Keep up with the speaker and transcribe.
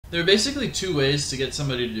There are basically two ways to get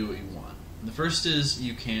somebody to do what you want. The first is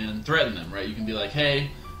you can threaten them, right? You can be like,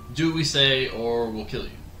 hey, do what we say or we'll kill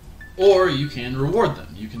you. Or you can reward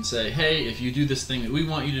them. You can say, hey, if you do this thing that we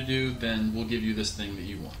want you to do, then we'll give you this thing that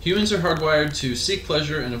you want. Humans are hardwired to seek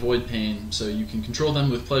pleasure and avoid pain, so you can control them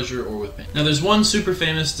with pleasure or with pain. Now, there's one super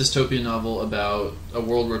famous dystopian novel about a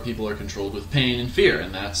world where people are controlled with pain and fear,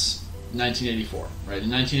 and that's 1984, right? In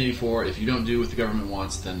 1984, if you don't do what the government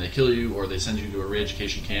wants, then they kill you, or they send you to a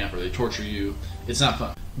re-education camp, or they torture you. It's not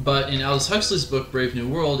fun. But in Aldous Huxley's book, Brave New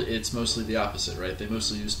World, it's mostly the opposite, right? They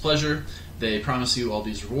mostly use pleasure. They promise you all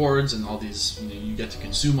these rewards and all these, you get to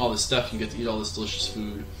consume all this stuff, you get to eat all this delicious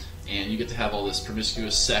food, and you get to have all this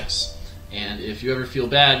promiscuous sex. And if you ever feel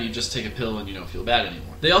bad, you just take a pill and you don't feel bad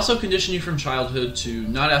anymore. They also condition you from childhood to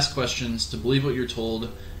not ask questions, to believe what you're told,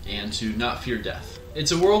 and to not fear death.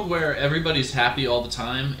 It's a world where everybody's happy all the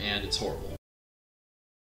time, and it's horrible.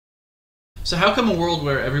 So how come a world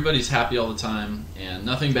where everybody's happy all the time, and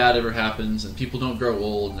nothing bad ever happens, and people don't grow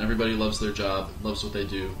old, and everybody loves their job, loves what they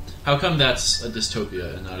do, how come that's a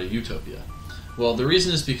dystopia and not a utopia? Well, the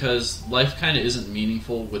reason is because life kind of isn't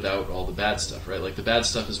meaningful without all the bad stuff, right? Like, the bad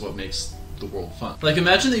stuff is what makes the world fun. Like,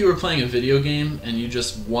 imagine that you were playing a video game and you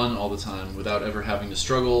just won all the time without ever having to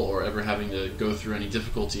struggle or ever having to go through any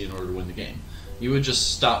difficulty in order to win the game. You would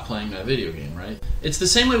just stop playing that video game, right? It's the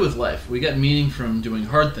same way with life. We get meaning from doing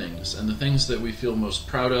hard things, and the things that we feel most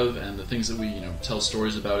proud of and the things that we, tell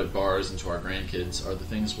stories about at bars and to our grandkids are the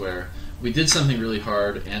things where we did something really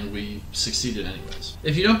hard and we succeeded anyways.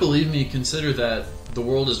 If you don't believe me, consider that the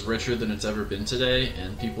world is richer than it's ever been today,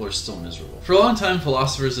 and people are still miserable. For a long time,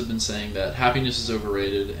 philosophers have been saying that happiness is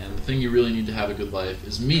overrated, and the thing you really need to have a good life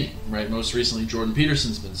is meaning, right? Most recently, Jordan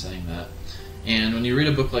Peterson's been saying that. And when you read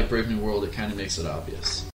a book like Brave New World, it kind of makes it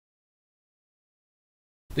obvious.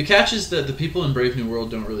 The catch is that the people in Brave New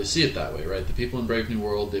World don't really see it that way, right? The people in Brave New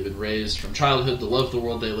World, they've been raised from childhood to love the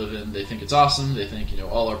world they live in. They think it's awesome. They think,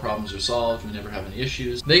 all our problems are solved. We never have any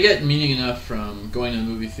issues. They get meaning enough from going to the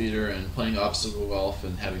movie theater and playing obstacle golf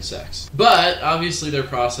and having sex. But, obviously, their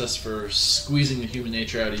process for squeezing the human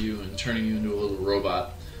nature out of you and turning you into a little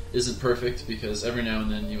robot isn't perfect, because every now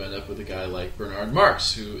and then you end up with a guy like Bernard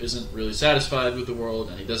Marx, who isn't really satisfied with the world,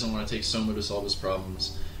 and he doesn't want to take Soma to solve his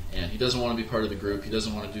problems, and he doesn't want to be part of the group, he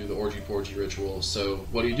doesn't want to do the orgy-porgy ritual, so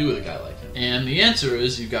what do you do with a guy like him? And the answer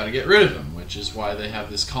is you've got to get rid of him, which is why they have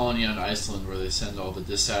this colony on Iceland where they send all the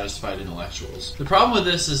dissatisfied intellectuals. The problem with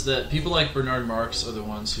this is that people like Bernard Marx are the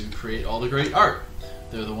ones who create all the great art.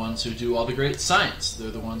 They're the ones who do all the great science.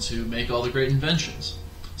 They're the ones who make all the great inventions.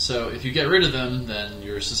 So if you get rid of them, then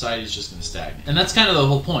your society is just going to stagnate. And that's kind of the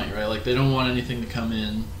whole point, right? Like, they don't want anything to come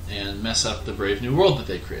in and mess up the Brave New World that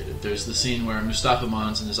they created. There's the scene where Mustafa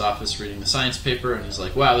Mon's in his office reading the science paper, and he's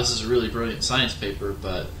like, wow, this is a really brilliant science paper,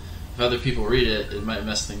 but if other people read it, it might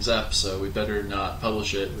mess things up, so we better not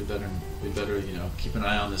publish it. We better keep an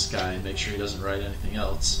eye on this guy and make sure he doesn't write anything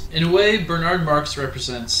else. In a way, Bernard Marx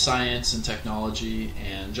represents science and technology,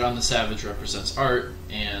 and John the Savage represents art,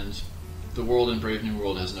 and the world in Brave New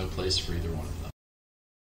World has no place for either one of them.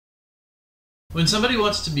 When somebody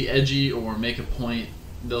wants to be edgy or make a point,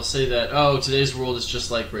 they'll say that, oh, today's world is just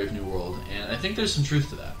like Brave New World, and I think there's some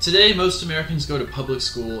truth to that. Today, most Americans go to public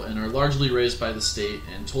school and are largely raised by the state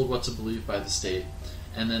and told what to believe by the state,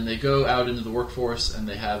 and then they go out into the workforce and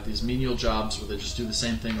they have these menial jobs where they just do the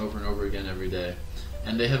same thing over and over again every day,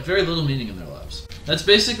 and they have very little meaning in their lives. That's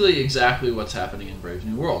basically exactly what's happening in Brave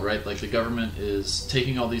New World, right? Like, the government is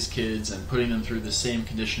taking all these kids and putting them through the same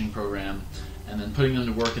conditioning program, and then putting them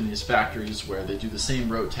to work in these factories where they do the same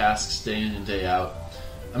rote tasks day in and day out.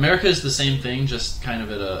 America is the same thing, just kind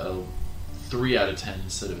of at a 3 out of 10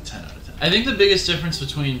 instead of a 10 out of 10. I think the biggest difference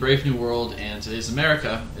between Brave New World and today's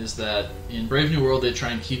America is that in Brave New World they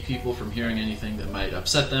try and keep people from hearing anything that might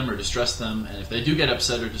upset them or distress them, and if they do get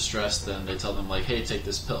upset or distressed, then they tell them, like, hey, take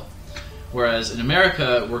this pill. Whereas in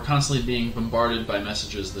America, we're constantly being bombarded by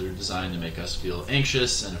messages that are designed to make us feel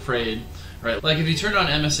anxious and afraid, right? Like, if you turn on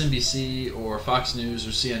MSNBC or Fox News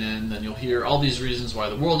or CNN, then you'll hear all these reasons why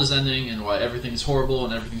the world is ending and why everything's horrible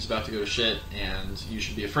and everything's about to go to shit and you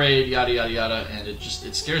should be afraid, yada yada yada, and it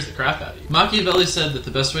scares the crap out of you. Machiavelli said that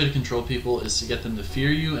the best way to control people is to get them to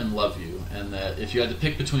fear you and love you, and that if you had to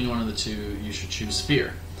pick between one of the two, you should choose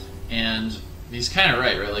fear. And he's kind of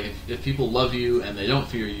right? Like, if people love you and they don't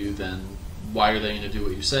fear you, then why are they going to do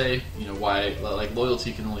what you say? Why? Like,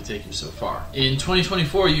 loyalty can only take you so far. In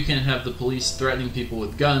 2024, you can't have the police threatening people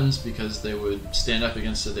with guns because they would stand up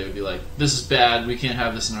against it. They would be like, this is bad, we can't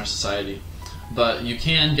have this in our society. But you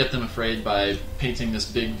can get them afraid by painting this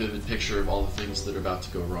big, vivid picture of all the things that are about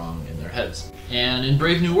to go wrong in their heads. And in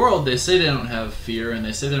Brave New World, they say they don't have fear and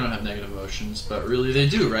they say they don't have negative emotions, but really they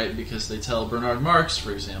do, right? Because they tell Bernard Marx,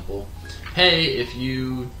 for example, hey, if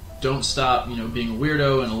you don't stop, being a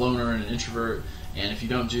weirdo and a loner and an introvert, and if you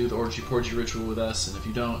don't do the orgy-porgy ritual with us, and if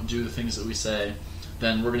you don't do the things that we say,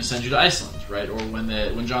 then we're going to send you to Iceland, right? Or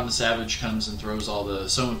when John the Savage comes and throws all the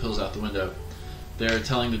soma pills out the window, they're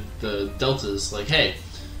telling the Deltas, like, hey,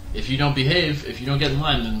 if you don't behave, if you don't get in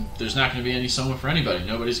line, then there's not going to be any soma for anybody.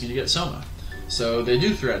 Nobody's going to get soma. So they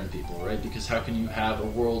do threaten people, right? Because how can you have a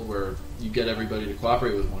world where you get everybody to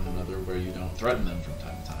cooperate with one another where you don't threaten them from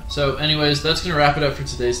time to time? So anyways, that's going to wrap it up for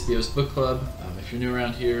today's Theo's Book Club. If you're new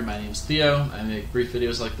around here, my name's Theo. I make brief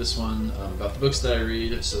videos like this one about the books that I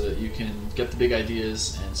read so that you can get the big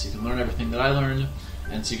ideas and so you can learn everything that I learned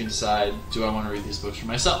and so you can decide, do I want to read these books for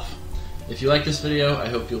myself? If you like this video, I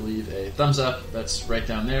hope you'll leave a thumbs up. That's right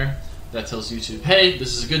down there. That tells YouTube, hey,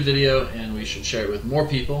 this is a good video and we should share it with more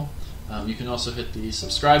people. You can also hit the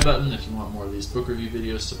subscribe button if you want more of these book review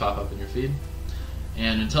videos to pop up in your feed.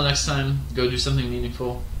 And until next time, go do something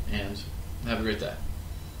meaningful and have a great day.